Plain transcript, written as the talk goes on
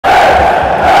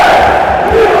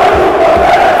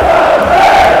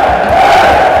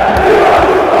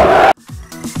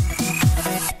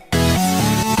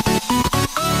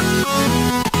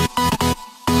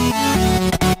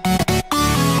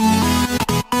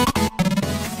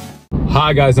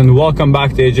Hi guys, and welcome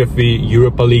back to HFV.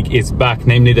 Europa League is back,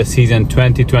 namely the season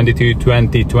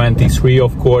 2022-2023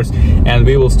 of course, and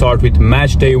we will start with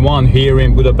match day 1 here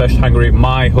in Budapest, Hungary,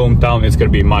 my hometown. It's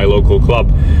gonna be my local club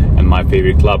and my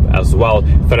favorite club as well,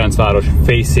 FERENCVÁros,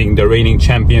 facing the reigning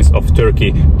champions of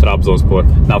Turkey, TRABZONSPOR.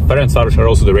 Now FERENCVÁros are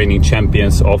also the reigning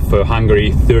champions of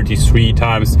Hungary, 33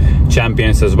 times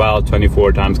champions as well,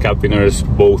 24 times cup winners.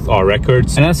 Both are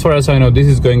records, and as far as I know, this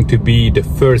is going to be the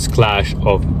first clash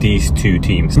of these two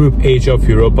teams. Group H of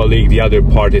Europa League, the other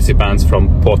participants from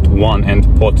pot 1 and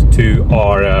pot 2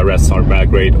 are Red Star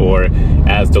Belgrade, or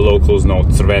as the locals know,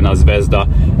 Crvena Zvezda,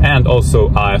 and also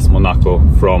AS Monaco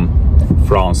from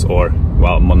France, or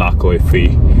well, Monaco if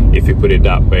we put it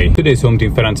that way. Today's home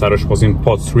team Ferencváros was in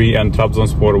pot 3 and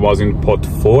Trabzonspor was in pot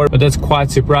 4, but that's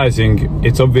quite surprising.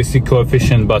 It's obviously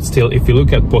coefficient, but still, if you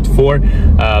look at pot 4,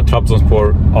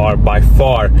 Trabzonspor are by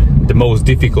far the most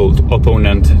difficult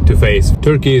opponent to face.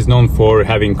 Turkey is known for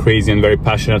having crazy and very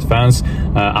passionate fans.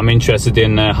 I'm interested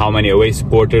in how many away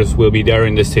supporters will be there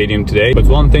in the stadium today, but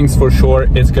one thing's for sure,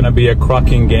 it's gonna be a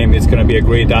cracking game. It's gonna be a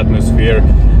great atmosphere.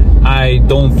 I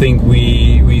don't think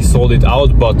we sold it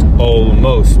out, but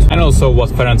almost. And also what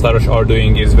Ferencváros are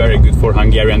doing is very good for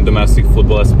Hungarian domestic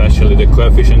football, especially the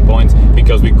coefficient points,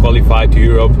 because we qualified to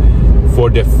Europe for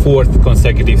the 4th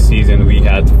consecutive season. We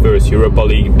had first Europa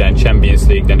League, then Champions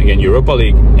League, then again Europa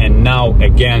League, and now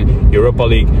again Europa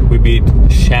League. We beat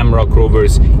Shamrock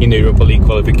Rovers in the Europa League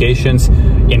qualifications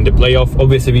in the playoff.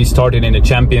 Obviously we started in the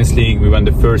Champions League. We won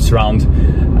the first round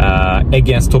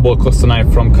against Tobol Kostanay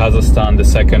from Kazakhstan, the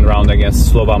second round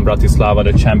against Slovan Bratislava,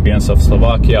 the champions of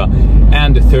Slovakia,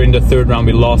 and in the third round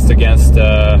we lost against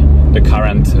the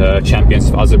current champions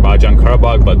of Azerbaijan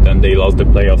Karabakh, but then they lost the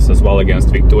playoffs as well against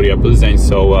Victoria Plzeň.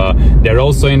 So they're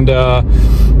also in the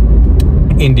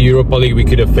Europa League. We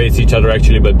could have faced each other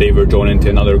actually, but they were drawn into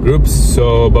another group.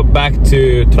 So, but back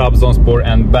to Trabzonspor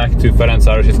and back to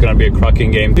Ferencváros. It's gonna be a cracking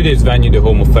game. Today's venue, the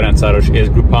home of Ferencváros, is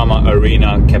Groupama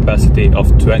Arena, capacity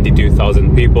of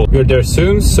 22,000 people. We're there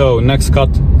soon, so next cut,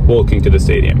 walking to the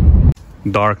stadium.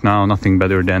 Dark now, nothing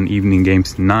better than evening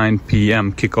games. 9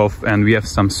 p.m. kickoff, and we have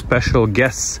some special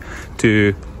guests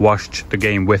to watch the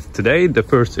game with today. The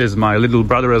first is my little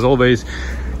brother, as always.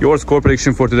 Your score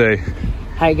prediction for today?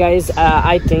 Hi guys,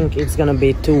 I think it's gonna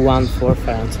be 2-1 for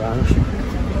Ferencváros.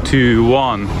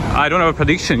 2-1. I don't have a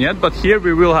prediction yet, but here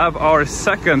we will have our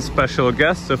second special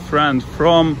guest, a friend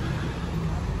from...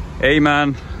 Hey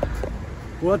man.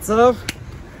 What's up?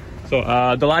 So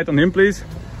the light on him please.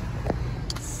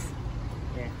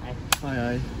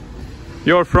 Hi.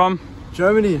 You're from?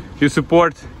 Germany. You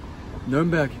support?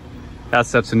 Nuremberg.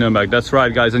 That's in Nuremberg, that's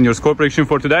right guys. And your score prediction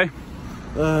for today?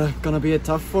 Gonna be a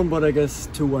tough one, but I guess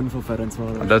 2-1 for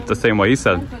Ferencváros. That's the same way he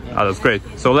said. Ah, that's great.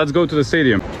 So let's go to the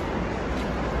stadium.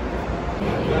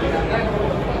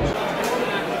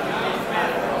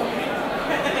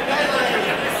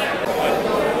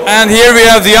 And here we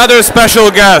have the other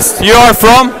special guest. You are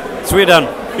from? Sweden.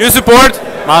 You support?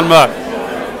 Malmö.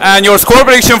 And your score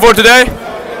prediction for today?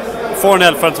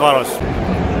 4-0 Ferencváros.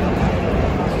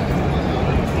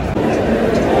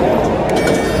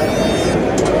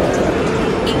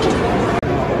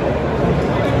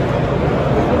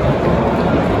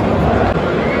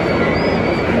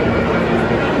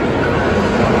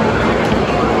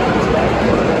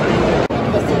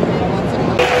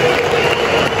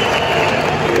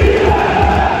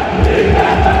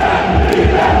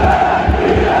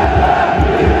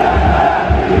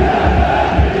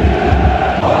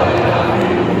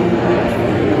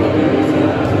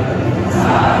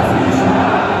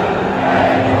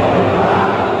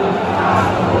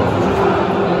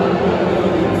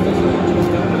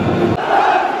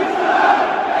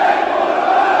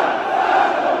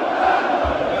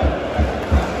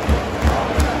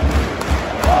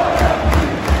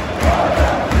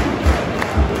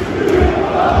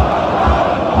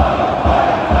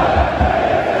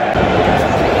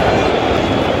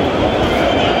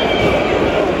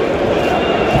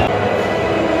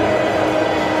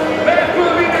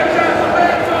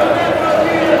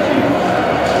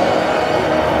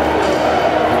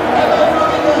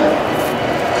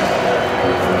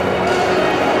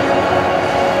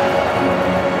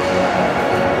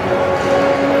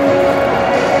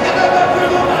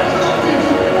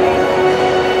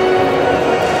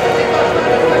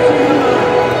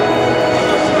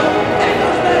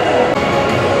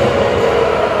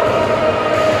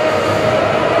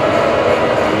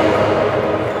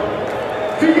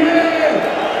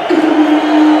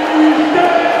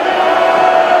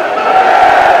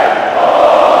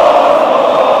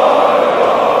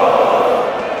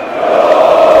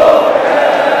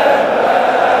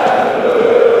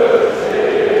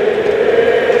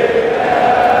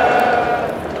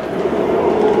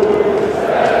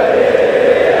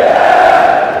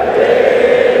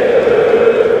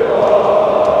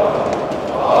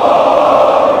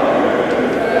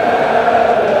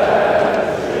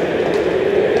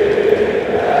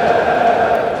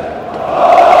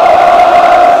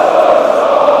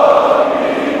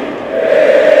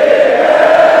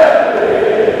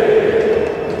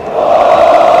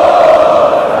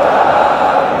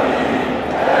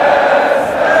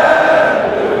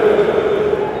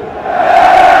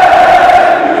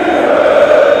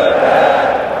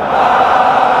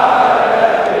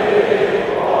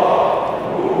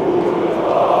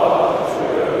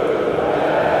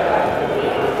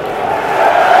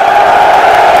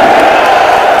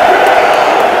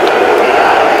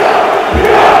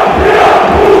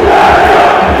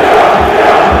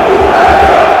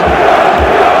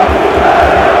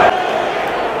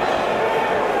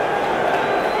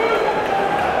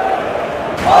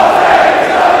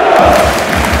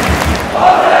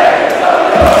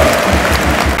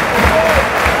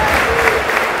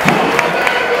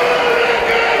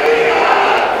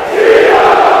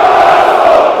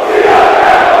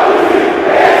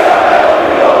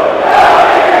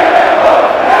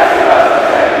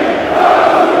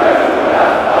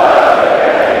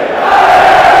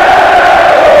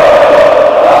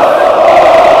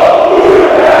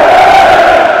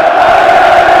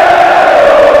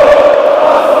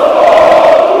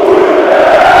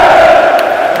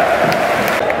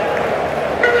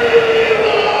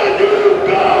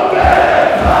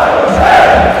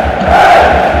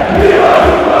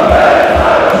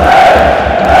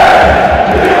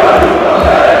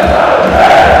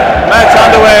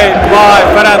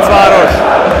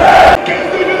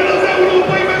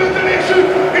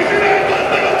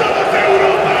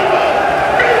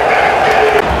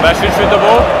 Besic with the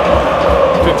ball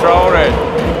to Traore.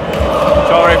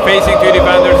 Traore facing two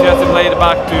defenders, he has to play it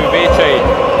back to Vece.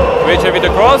 Vece with the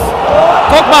cross.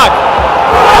 Tokmak!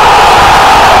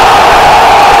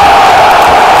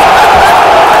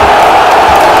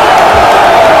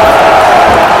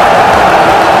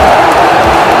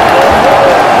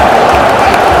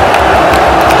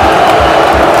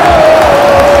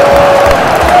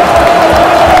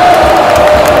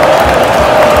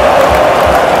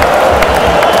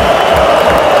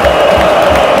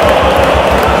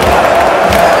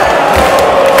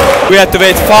 We had to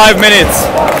wait 5 minutes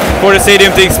for the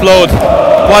stadium to explode.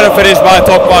 What a finish by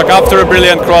Tokmak after a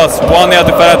brilliant cross. 1-0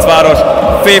 to FERENCVÁros,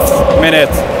 5th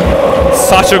minute.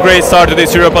 Such a great start to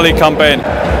this Europa League campaign.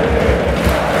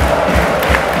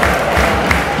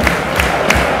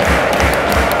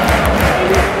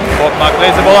 Tokmak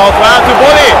plays the ball out well to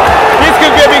Boli. This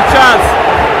could be a big chance.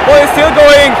 Boli still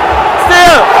going.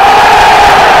 Still!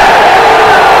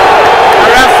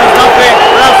 The ref says nothing.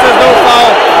 The ref says no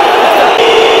foul.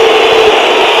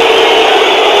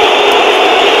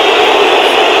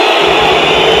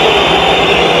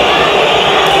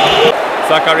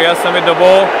 Zakariasen with the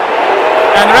ball,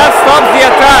 and ref stops the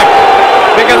attack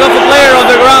because of the player on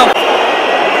the ground.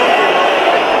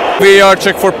 VAR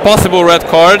check for possible red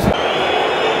card.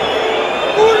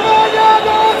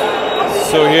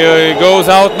 So here he goes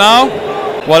out now.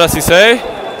 What does he say?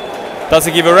 Does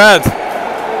he give a red?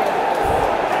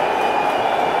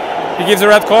 He gives a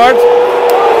red card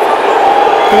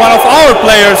to one of our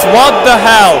players. What the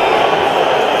hell?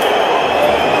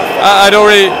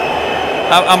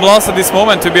 I'm lost at this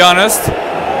moment, to be honest.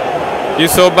 You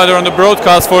saw better on the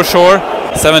broadcast for sure.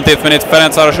 70th minute,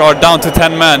 FERENCVÁros are down to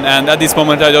 10 men, and at this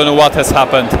moment I don't know what has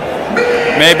happened.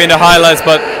 Maybe in the highlights,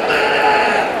 but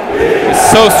it's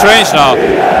so strange now.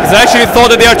 Because I actually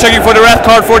thought that they are checking for the red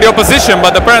card for the opposition,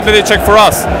 but apparently they check for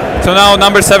us. So now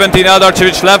number 17,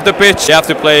 Eldarcevic left the pitch. You have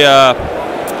to play,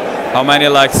 how many,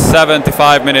 like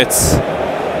 75 minutes,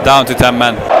 down to 10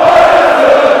 men.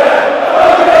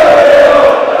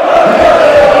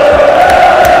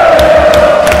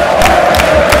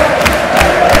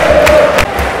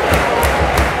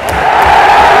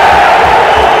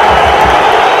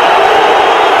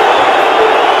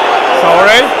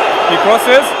 He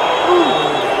crosses.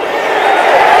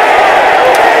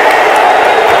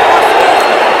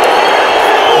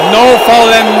 No foul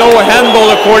and no handball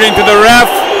according to the ref.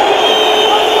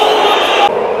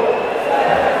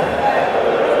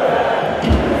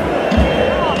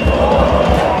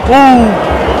 Ooh,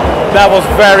 that was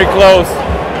very close.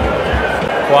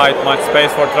 Quite much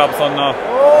space for Trabzon now.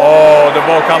 Oh, the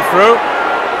ball comes through.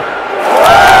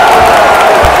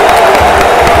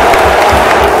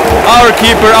 Our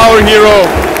keeper, our hero,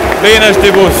 Dénes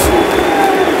Dibus.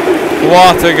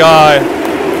 What a guy.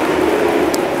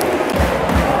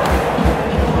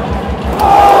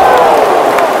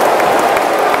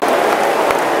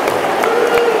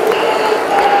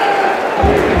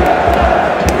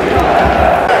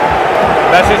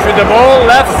 Besic with the ball,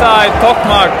 left side,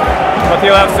 Tokmak, but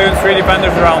he'll have soon 3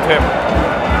 defenders around him.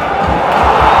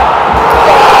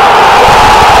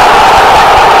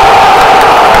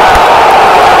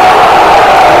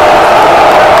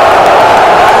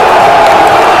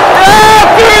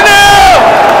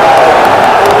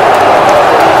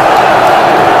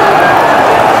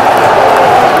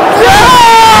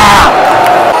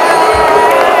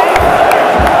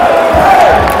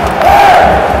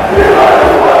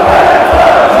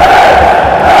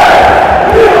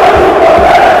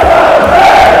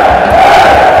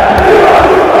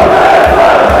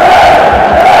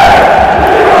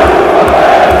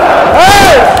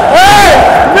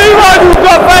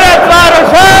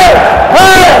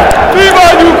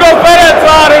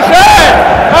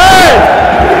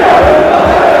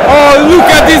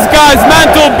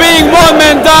 Mantle being 1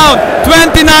 man down,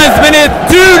 29th minute,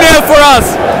 2-0 for us.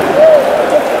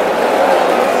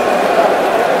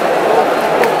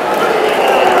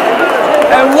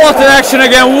 And what an action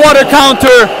again, what a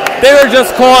counter. They were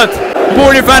just caught.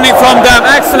 Poor defending from them,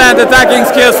 excellent attacking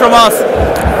skills from us. 2-0,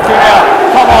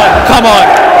 come on, come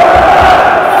on.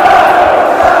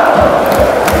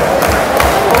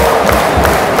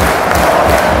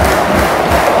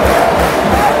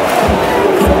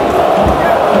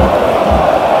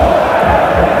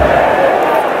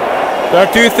 There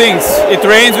are 2 things. It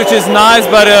rains, which is nice,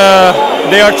 but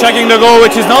they are checking the goal,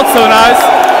 which is not so nice.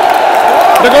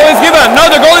 The goal is given.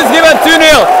 No, the goal is given. 2-0.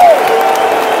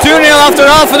 2-0 after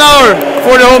half an hour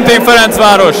for the home team,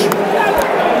 FERENCVÁros.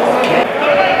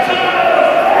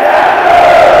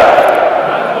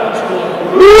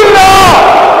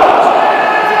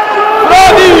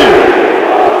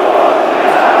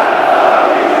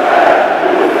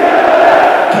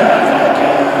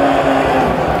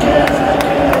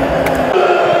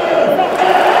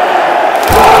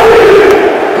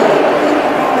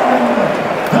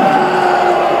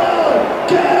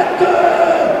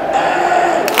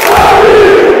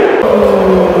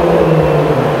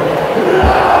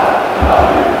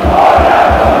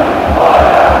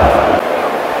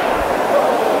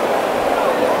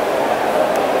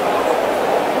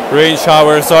 Rain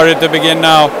shower started to begin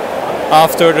now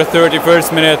after the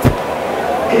 31st minute.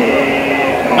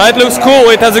 It looks cool,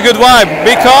 it has a good vibe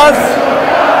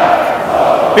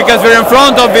because we're in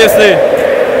front, obviously.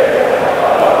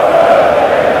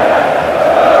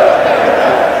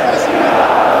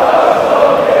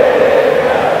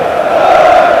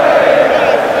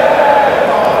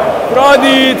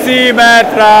 Tradici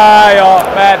metraja,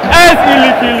 ez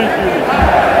kili.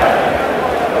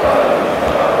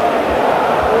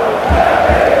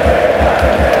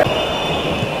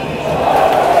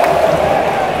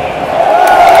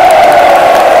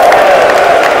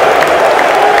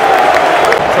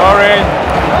 Sorry,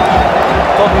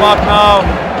 top him up now.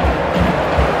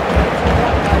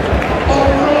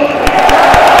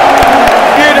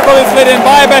 Beautifully slid in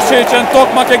by Besic and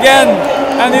Tokmak again,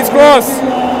 and his cross.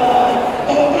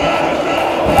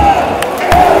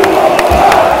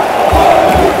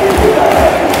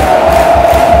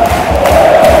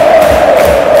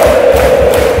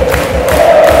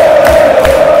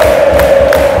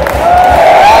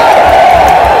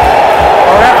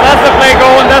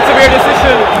 That's a weird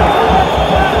decision.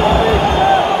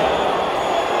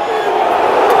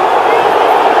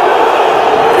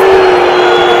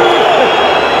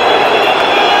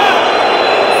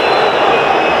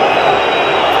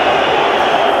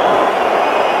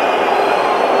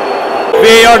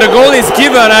 VAR, the goal is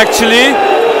given actually.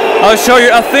 I'll show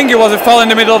you, I think it was a foul in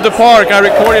the middle of the park. I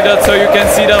recorded that so you can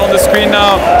see that on the screen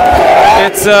now.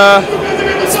 It's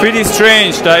pretty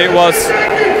strange that it was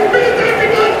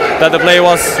the play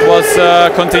was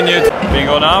continued.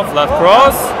 Bingo now, flat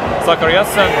cross,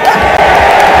 Zakariasen.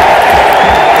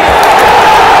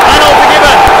 Penalty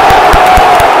given.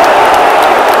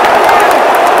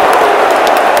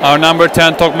 Our number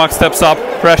 10, Tokmak, steps up,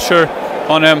 pressure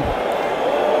on him.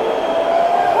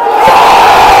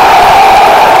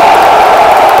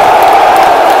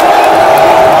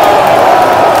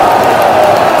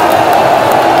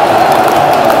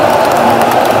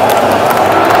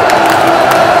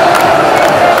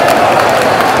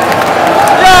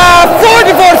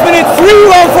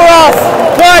 For us,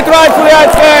 quite rightfully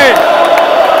I'd say.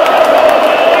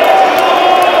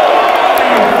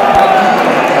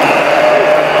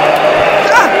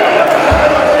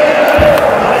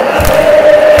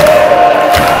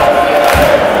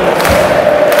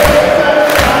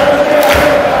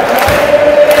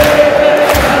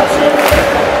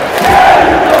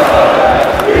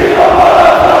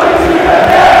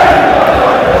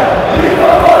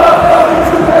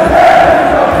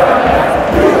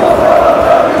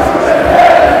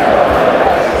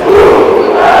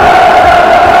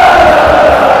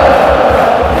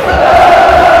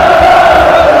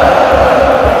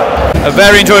 A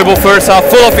very enjoyable first half,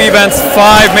 full of events,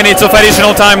 5 minutes of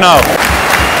additional time now.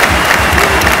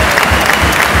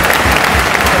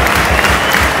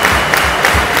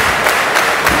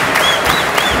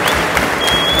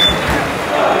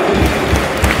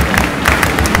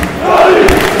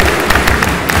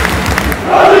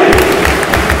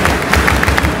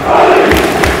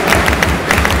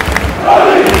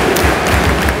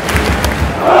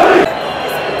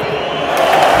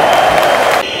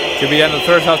 To be end of the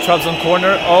first half, Trabzon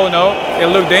corner. Oh no, it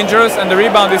looked dangerous and the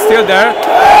rebound is still there.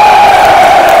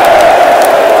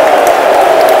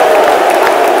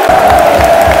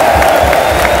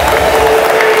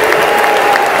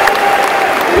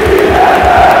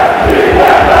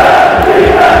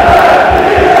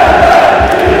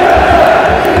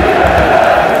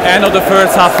 End of the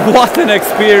first half, what an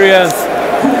experience.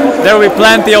 There will be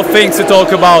plenty of things to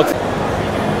talk about.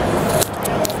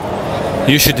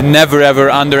 You should never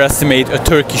ever underestimate a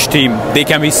Turkish team. They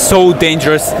can be so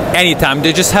dangerous anytime.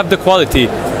 They just have the quality.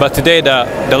 But today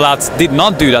the lads did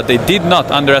not do that. They did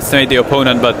not underestimate the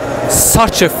opponent, but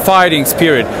such a fighting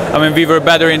spirit. I mean, we were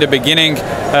better in the beginning,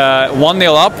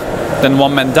 1-0 up, then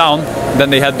 1 man down. Then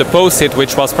they had the post hit,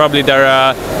 which was probably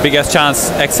their biggest chance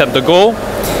except the goal.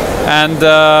 And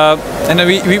then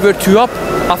we were 2 up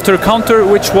after a counter,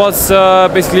 which was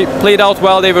basically played out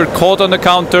well. They were caught on the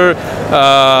counter.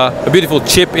 A beautiful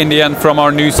chip in the end from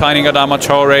our new signing Adama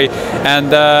Traore,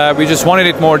 and we just wanted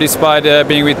it more despite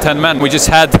being with 10 men. We just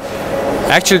had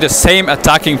actually the same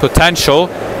attacking potential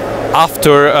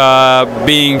after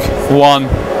being 1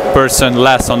 person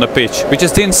less on the pitch. We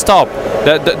just didn't stop.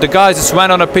 The guys just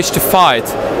went on a pitch to fight.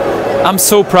 I'm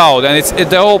so proud, and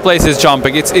the whole place is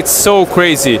jumping. It's so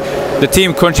crazy. The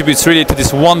team contributes really to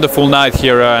this wonderful night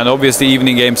here, and obviously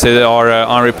evening games are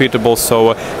unrepeatable.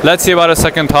 So let's see about the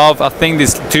second half. I think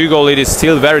this 2-goal lead is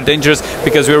still very dangerous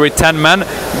because we're with 10 men.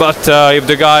 But if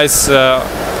the guys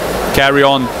carry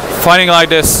on fighting like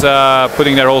this,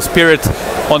 putting their whole spirit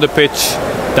on the pitch,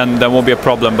 then there won't be a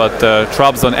problem. But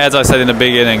Trabzon, as I said in the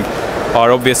beginning,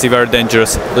 are obviously very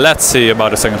dangerous. Let's see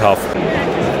about the second half.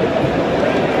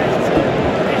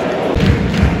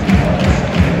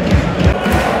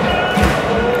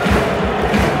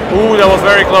 Ooh, that was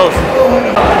very close.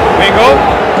 Bingo.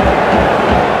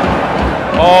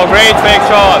 Oh, great fake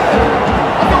shot.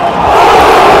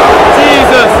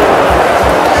 Jesus.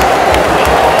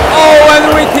 Oh, and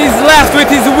with his left, with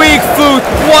his weak foot,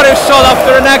 what a shot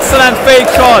after an excellent fake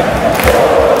shot.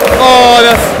 Oh,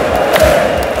 this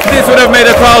would have made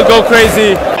the crowd go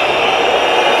crazy.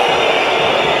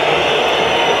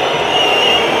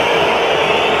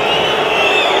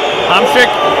 Hamsik.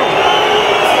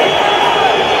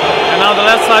 And now the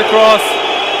left side cross.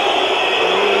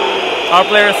 Our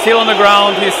player is still on the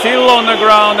ground. He's still on the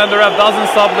ground, and the ref doesn't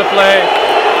stop the play.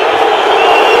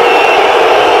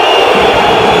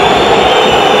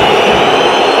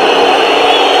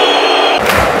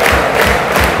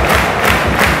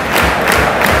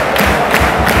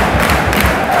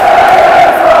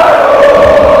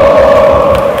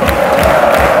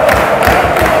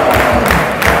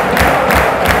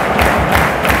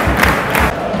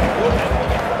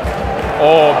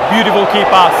 Oh, beautiful key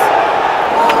pass.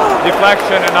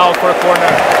 Deflection and out for a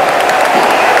corner.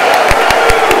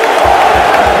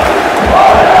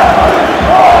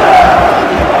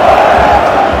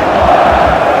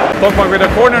 Tokmak with a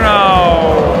corner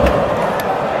now.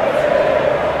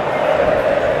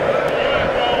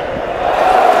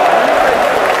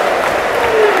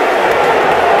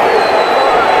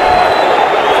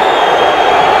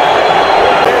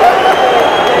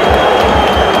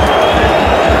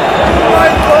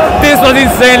 This was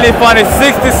insanely funny.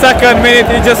 62nd minute,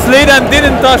 he just slid and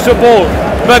didn't touch the ball.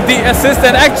 But the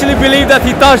assistant actually believed that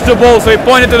he touched the ball, so he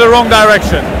pointed to the wrong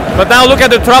direction. But now look at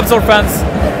the Trabzon fans.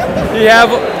 They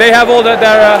have all their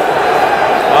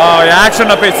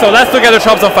action up it. So let's look at the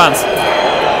Trabzon fans.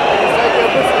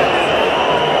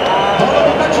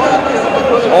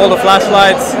 All the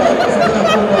flashlights.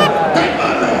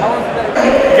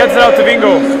 Gets it out to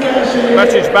Bingo.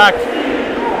 Mercic back.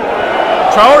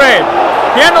 Traore.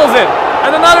 He handles it,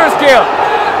 and another steal.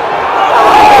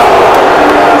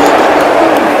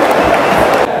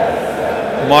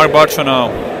 Mark Bartra now.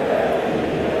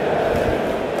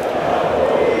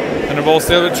 And the ball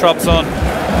still with Trabzon.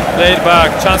 Played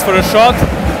back, chance for a shot.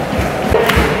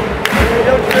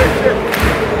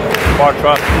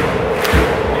 Bartra.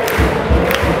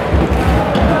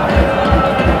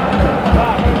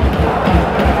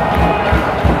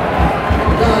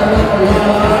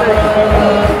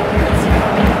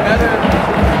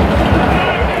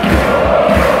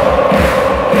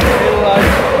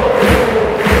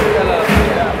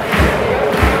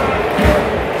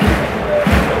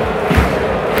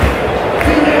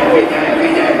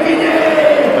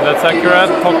 Accurate,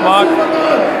 Tokmak.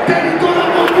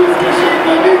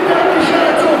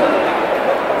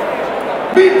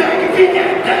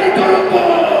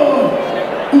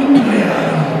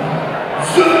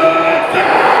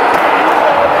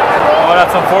 Oh,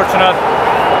 that's unfortunate.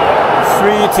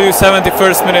 3-2,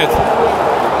 71st minute.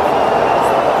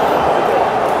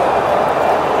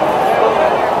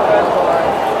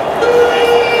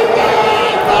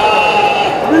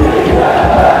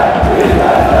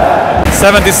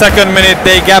 '72nd minute,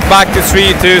 they get back to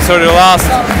 3-2, so the last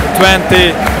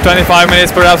 20-25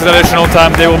 minutes perhaps with additional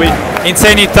time, they will be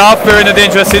insanely tough. We're in a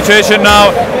dangerous situation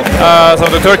now. Some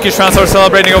of the Turkish fans are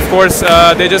celebrating, of course.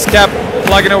 They just kept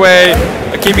plugging away,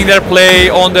 keeping their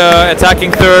play on the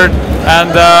attacking third,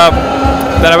 and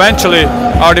then eventually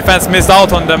our defense missed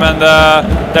out on them, and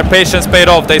their patience paid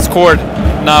off. They scored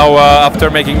now after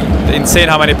making insane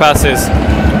how many passes.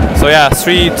 So yeah,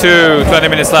 3-2, 20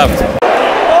 minutes left.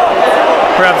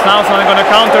 Perhaps now someone going to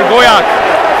counter Goyak.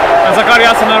 And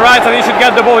Zakarias on the right side, he should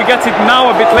get the ball. He gets it now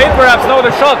a bit late perhaps. No,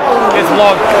 the shot is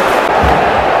blocked.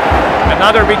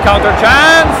 Another big counter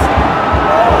chance.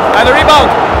 And the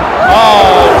rebound.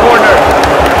 Oh, corner.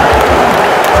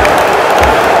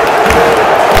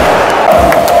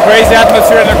 Crazy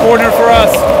atmosphere in the corner for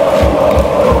us.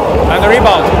 And the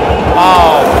rebound.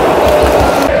 Oh.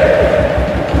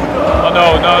 Oh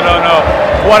no, no, no, no.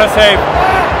 What a save.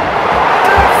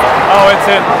 Oh, it's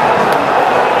in.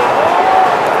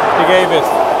 He gave it.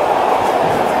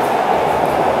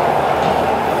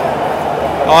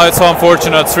 Oh, it's so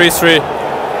unfortunate. 3-3.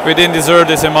 We didn't deserve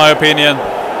this, in my opinion.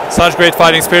 Such great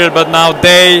fighting spirit, but now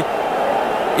they,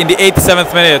 in the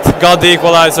 87th minute, got the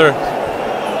equalizer.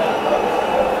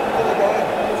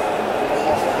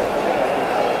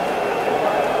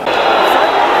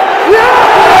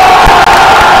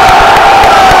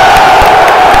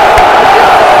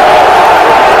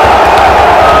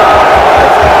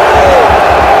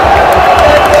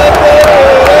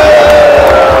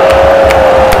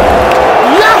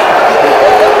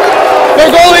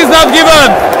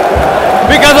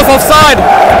 because of offside.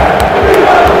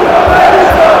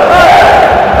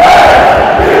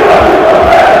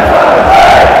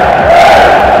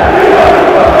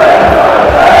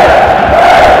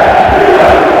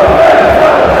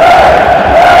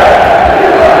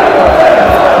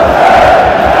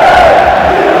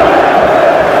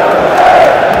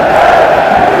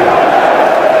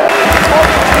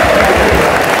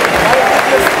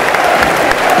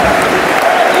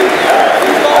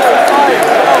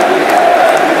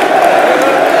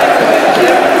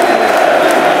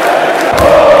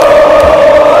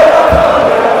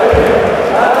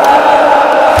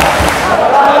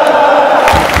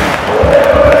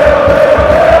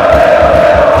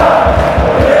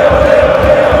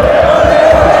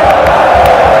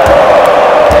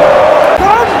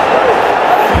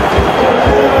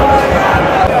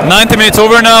 Minutes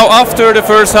over now. After the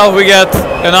first half we get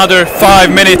another 5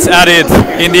 minutes added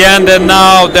in the end, and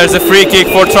now there's a free kick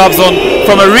for Trabzon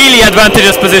from a really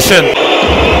advantageous position.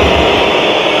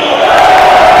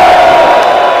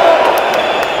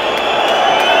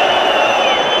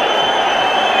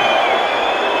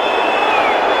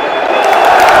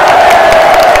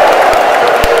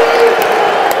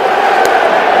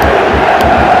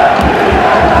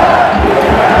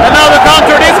 And now the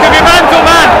counter, this could be man to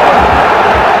man.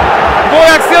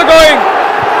 Still going.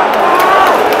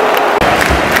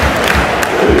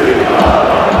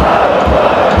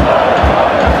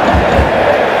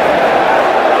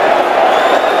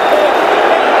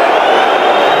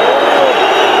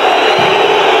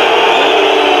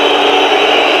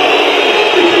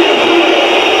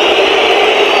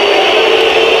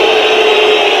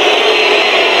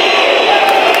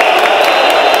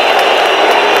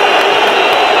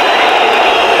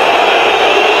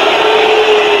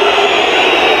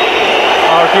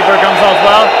 Keeper comes out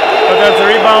well, but there's a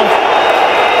rebound.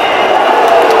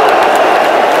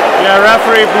 Yeah,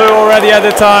 referee blew already at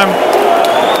the time.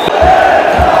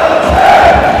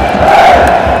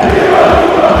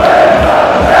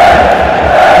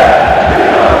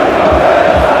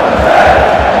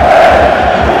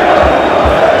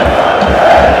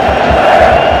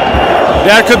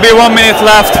 There could be 1 minute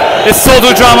left. It's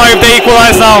total drama if they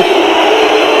equalize now.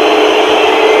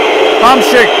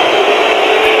 Hamşik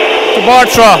to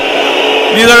Bartra.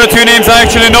 These are the two names I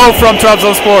actually know from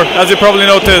Trabzonspor, as you probably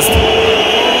noticed.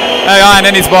 And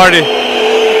then it's Bardi.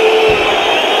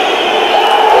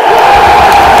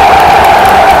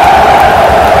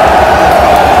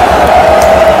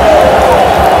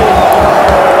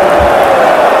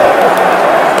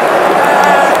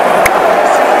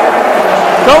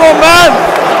 Come on, man!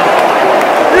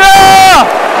 Yeah!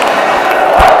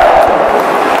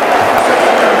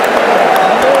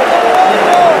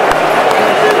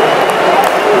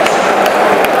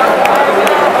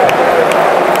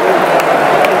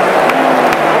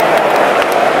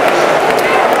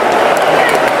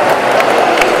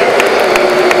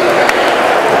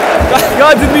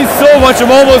 God did me so much,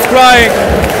 I'm almost crying.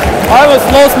 I almost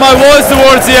lost my voice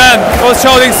towards the end. I was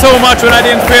shouting so much when I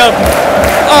didn't feel.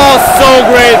 Oh, so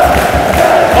great.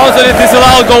 Also the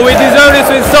disallowed goal, we deserve this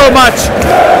win so much.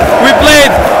 We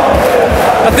played,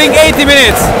 I think 80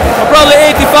 minutes, or probably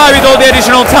 85 with all the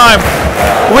additional time,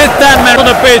 with 10 men on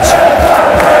the pitch.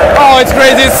 Oh, it's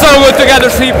crazy, it's so good to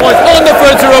gather 3 points on the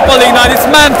first Europa League night, it's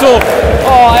mental.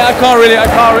 Oh, I can't really,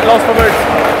 lost for words.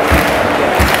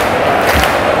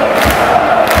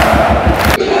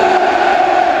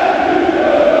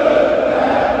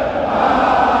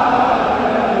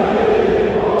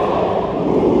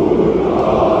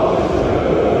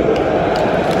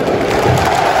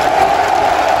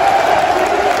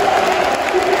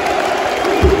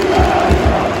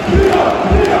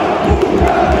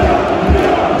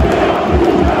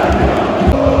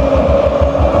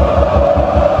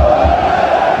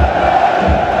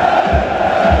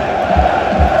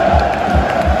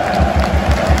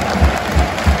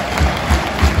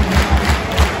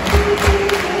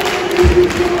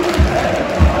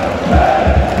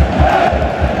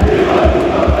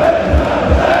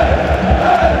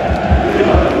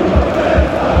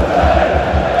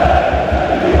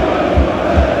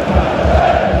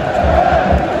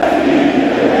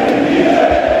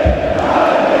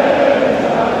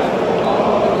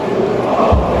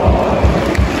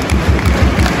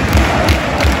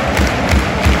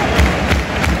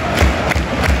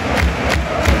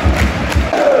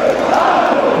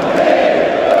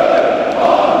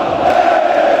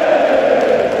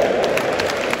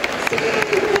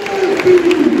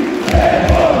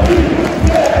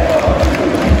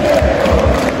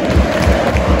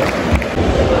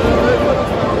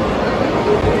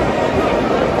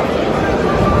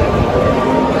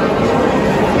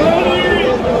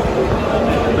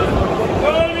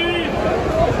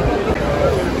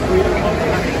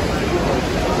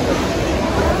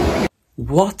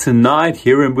 tonight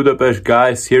here in Budapest,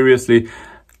 guys. Seriously,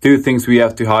 two things we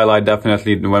have to highlight.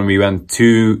 Definitely when we went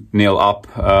 2-0 up,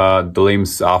 the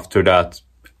Limbs after that,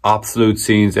 absolute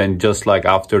scenes, and just like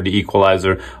after the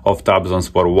equalizer of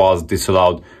TRABZONSPOR was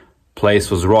disallowed,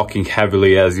 place was rocking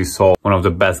heavily, as you saw. One of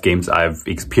the best games I've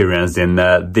experienced in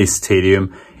this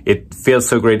stadium. It feels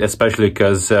so great, especially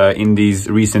because in these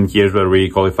recent years where we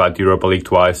qualified to Europa League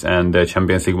twice and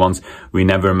Champions League once, we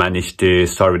never managed to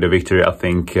start with a victory. I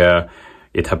think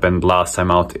it happened last time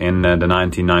out in the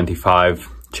 1995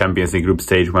 Champions League group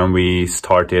stage when we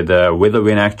started with a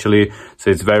win, actually.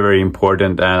 So it's very, very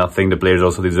important, and I think the players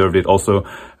also deserved it. Also,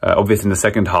 obviously in the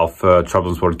second half,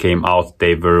 Trabzonspor came out.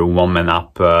 They were one man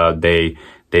up. They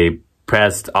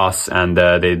pressed us, and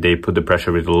they put the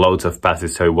pressure with loads of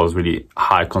passes. So it was really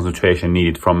high concentration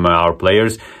needed from our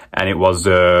players, and it was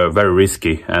very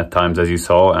risky at times, as you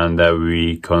saw. And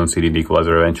we conceded the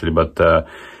equalizer eventually, but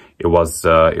it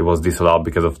was disallowed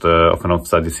because of an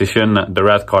offside decision. The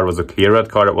red card was a clear red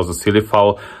card. It was a silly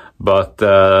foul, but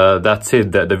that's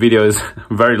it. The video is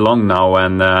very long now,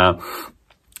 and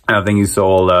I think you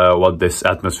saw what this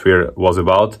atmosphere was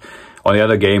about. On the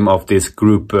other game of this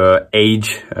group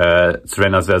H,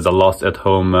 Crvena Zvezda lost at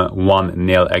home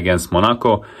 1-0 against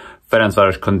Monaco.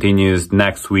 FERENCVÁros continues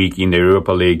next week in the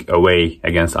Europa League away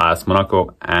against AS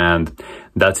Monaco. And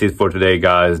that's it for today,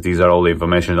 guys. These are all the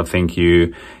information I think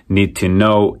you need to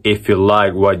know. If you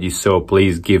like what you saw,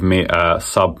 please give me a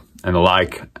sub and a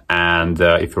like. And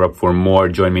if you're up for more,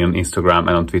 join me on Instagram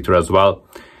and on Twitter as well.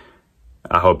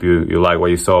 I hope you like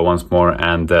what you saw once more,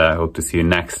 and hope to see you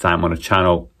next time on the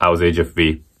channel. I was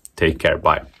HFV. Take care.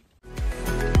 Bye.